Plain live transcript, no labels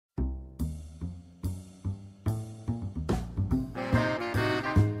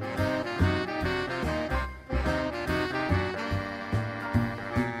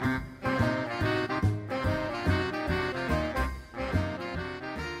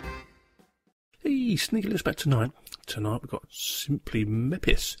Hey, sneakylinux back tonight. Tonight we've got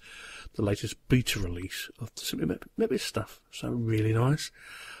SimplyMepis, the latest beta release of the SimplyMepis stuff. So really nice.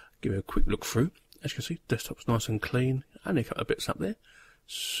 Give it a quick look through. As you can see, desktop's nice and clean. Only a couple of bits up there.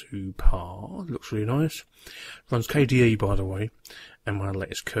 Super. Looks really nice. Runs KDE, by the way, and one of the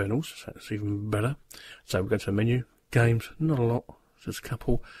latest kernels, so that's even better. So we go to the menu. Games, not a lot, just a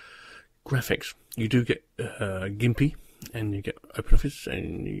couple. Graphics, you do get Gimpy, and you get OpenOffice,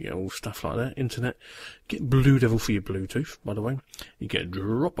 and you get all stuff like that. Internet, get Blue Devil for your Bluetooth, by the way. You get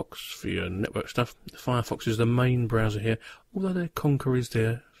Dropbox for your network stuff. Firefox is the main browser here, although their Conquer is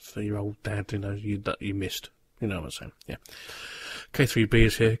there for your old dad, you know, that you missed. You know what I'm saying? Yeah. K3B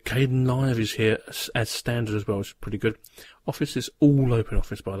is here. Kdenlive is here as standard as well, which is pretty good. Office is all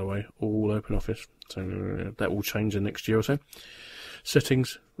OpenOffice, by the way. All OpenOffice. So that will change in the next year or so.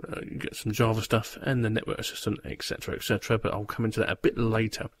 Settings, you get some Java stuff and the network assistant, etc., etc. But I'll come into that a bit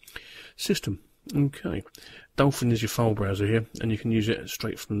later. System. Okay. Dolphin is your file browser here, and you can use it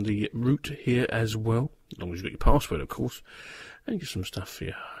straight from the root here as well, as long as you've got your password, of course. And you get some stuff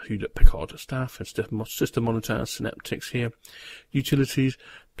here, Hewlett-Packard stuff, and system monitor, synaptics here, utilities,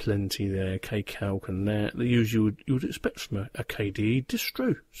 plenty there, kcalc and that, the usual you would expect from a KDE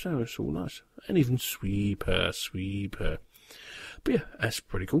distro, so it's all nice. And even sweeper. But yeah, that's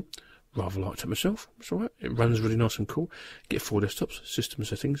pretty cool. Rather liked it myself. It's alright. It runs really nice and cool. Get 4 desktops, system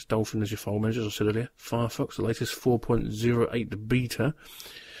settings, Dolphin as your file manager, as I said earlier, Firefox, the latest 4.08 beta.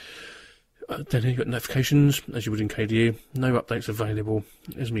 Then you've got notifications, as you would in KDE. No updates available.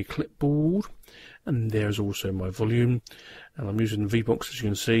 There's my clipboard. And there's also my volume. And I'm using VBox, as you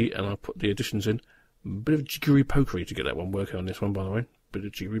can see, and I'll put the additions in. A bit of jiggery pokery to get that one working on this one, by the way. Bit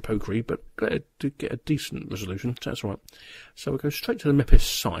of jiggery pokery, but glad to get a decent resolution, so that's all right. So we'll go straight to the Mepis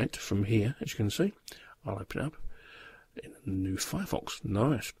site from here, as you can see. I'll open it up. In a new Firefox.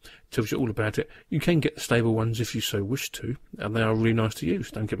 Nice. Tells you all about it. You can get the stable ones if you so wish to, and they are really nice to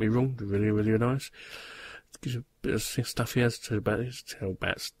use. Don't get me wrong, they're really, really nice. It gives you a bit of stuff here to tell about this. Tell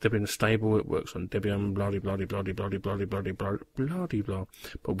about Debian stable. It works on Debian, blah blah blah blah blah blah blah blah blah blah blah.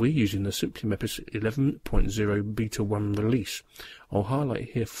 But we're using the SimplyMepis 11.0 beta 1 release. I'll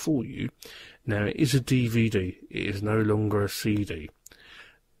highlight here for you. Now it is a DVD. It is no longer a CD.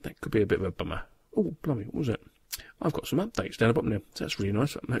 That could be a bit of a bummer. Oh, blimey, what was it? I've got some updates down the bottom there. So that's really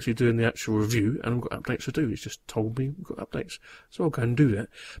nice. I'm actually doing the actual review, and I've got updates to do. It's just told me we've got updates. So I'll go and do that.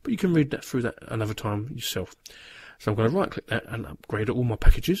 But you can read that through that another time yourself. So I'm going to right-click that and upgrade all my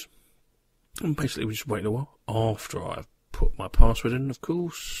packages. And basically we just wait a while. After I've put my password in, of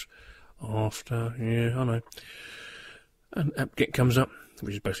course. After, yeah, I know. And apt-get comes up,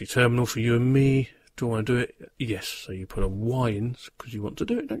 which is basically terminal for you and me. Do I want to do it? Yes. So you put a Y in, because you want to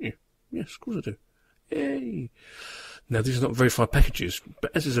do it, don't you? Yes, of course I do. Yay! Now, these are not verified packages,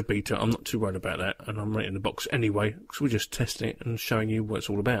 but as is a beta, I'm not too worried about that, and I'm rating the box anyway, because we're just testing it and showing you what it's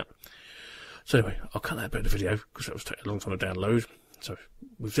all about. So anyway, I'll cut that bit of the video, because that was taking a long time to download. So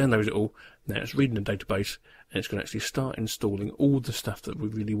we've downloaded it all. Now it's reading the database, and it's going to actually start installing all the stuff that we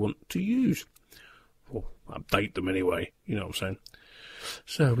really want to use. Or update them anyway, you know what I'm saying.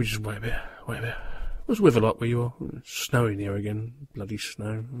 So we just wait a bit. What's the weather like where you are? Snowing here again. Bloody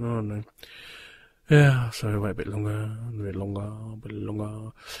snow. Oh no. Yeah, so wait a bit longer.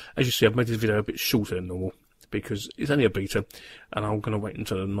 As you see, I've made this video a bit shorter than normal because it's only a beta, and I'm going to wait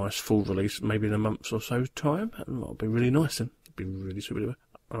until a nice full release, maybe in a month or so's time, and that'll be really nice then. It'll be really super duper.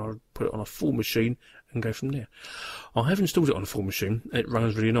 And I'll put it on a full machine and go from there. I have installed it on a full machine, and it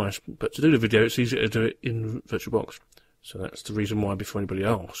runs really nice, but to do the video, it's easier to do it in VirtualBox. So that's the reason why, before anybody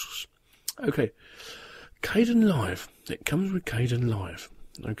asks. Okay, Kdenlive. It comes with Kdenlive.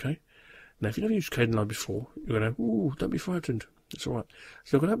 Okay. Now, if you've never used Kdenlive before, you're going to, ooh, don't be frightened. It's all right.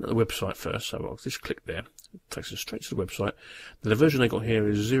 So I'm going to open up the website first. So I'll just click there. It takes us straight to the website. Now, the version they got here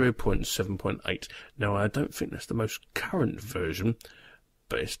is 0.7.8. Now, I don't think that's the most current version,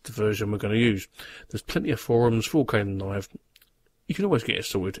 but it's the version we're going to use. There's plenty of forums for Kdenlive. You can always get it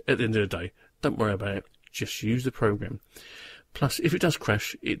sorted at the end of the day. Don't worry about it. Just use the program. Plus, if it does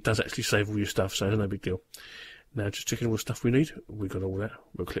crash, it does actually save all your stuff, so it's no big deal. Now, just checking all the stuff we need. We've got all that.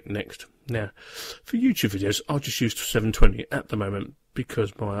 We'll click next. Now, for YouTube videos, I'll just use 720 at the moment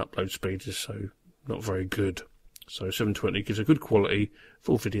because my upload speed is so not very good. So 720 gives a good quality,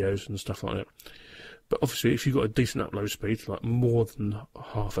 full videos and stuff like that. But obviously, if you've got a decent upload speed, like more than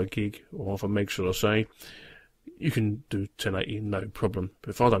half a gig or half a meg, shall I say, you can do 1080, no problem.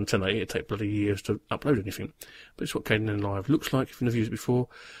 But if I'd done 1080, it'd take bloody years to upload anything. But it's what Kdenlive looks like if you've never used it before.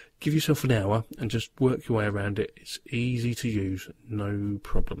 Give yourself an hour and just work your way around it. It's easy to use, no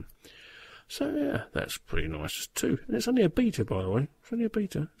problem. So yeah, that's pretty nice too. And it's only a beta, by the way. It's only a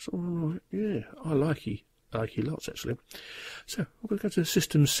beta. It's all right. Yeah, I like it lots actually. So I'm going to go to the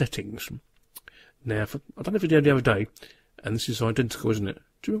system settings. Now, I done a video the other day, and this is identical, isn't it?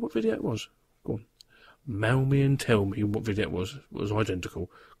 Do you remember what video it was? Go on. Mail me and tell me what video it was. It was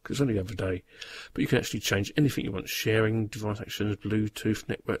identical, because it's only the other day. But you can actually change anything you want. Sharing, device actions, Bluetooth,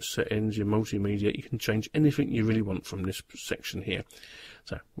 network settings, your multimedia. You can change anything you really want from this section here.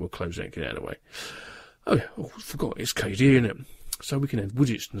 So we'll close that and get out of the way. Oh yeah, I forgot, it's KDE, isn't it? So we can add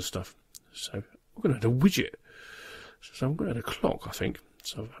widgets and stuff. So we're going to add a widget. So I'm going to add a clock, I think.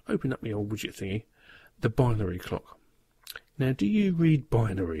 So I've opened up the old widget thingy. The binary clock. Now, do you read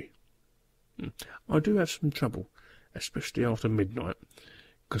binary? I do have some trouble, especially after midnight,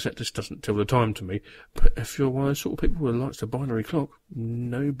 because that just doesn't tell the time to me. But if you're one of those sort of people who likes the binary clock,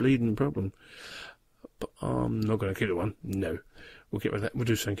 no bleeding problem. But I'm not going to keep it one. No. We'll get rid of that. We'll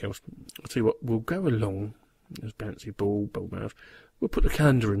do something else. I'll tell you what, we'll go along. There's bouncy ball, mouth. We'll put the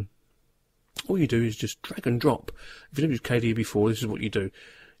calendar in. All you do is just drag and drop. If you've never used KDE before, this is what you do.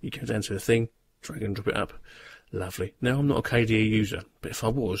 You go down to the thing, drag and drop it up. Lovely. Now, I'm not a KDE user, but if I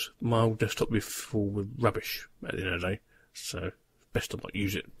was, my old desktop would be full with rubbish at the end of the day. So, best to not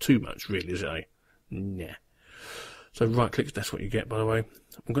use it too much, really, is it, eh? Nah. So, right-click, that's what you get, by the way.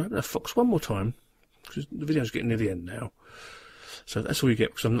 I'm going to open that Fox one more time, because the video's getting near the end now. So, that's all you get,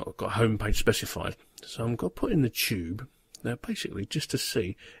 because I've not got a home page specified. So, I'm going to put in the tube. Now, basically, just to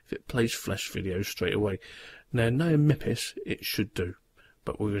see if it plays Flash videos straight away. Now, knowing Mepis, it should do.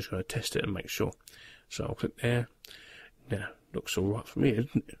 But we're just going to test it and make sure. So I'll click there. Now, looks all right for me,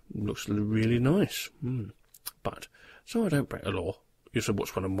 isn't it? Looks really nice. But, so I don't break the law, you should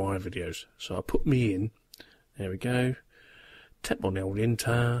watch one of my videos. So I put me in. There we go. Tap on the old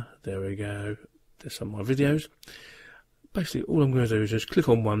enter. There we go. There's some of my videos. Basically, all I'm going to do is just click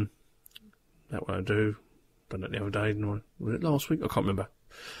on one. That one I do. Done that the other day, didn't I? Was it last week? I can't remember.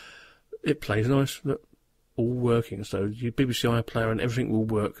 It plays nice. Look, all working. So your BBC iPlayer and everything will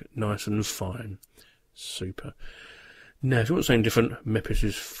work nice and fine. Super. Now, if you want something different, Mepis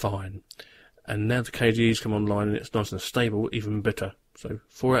is fine. And now the KDE's come online and it's nice and stable, even better. So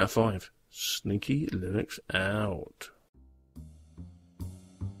 4 out of 5. Sneaky Linux out.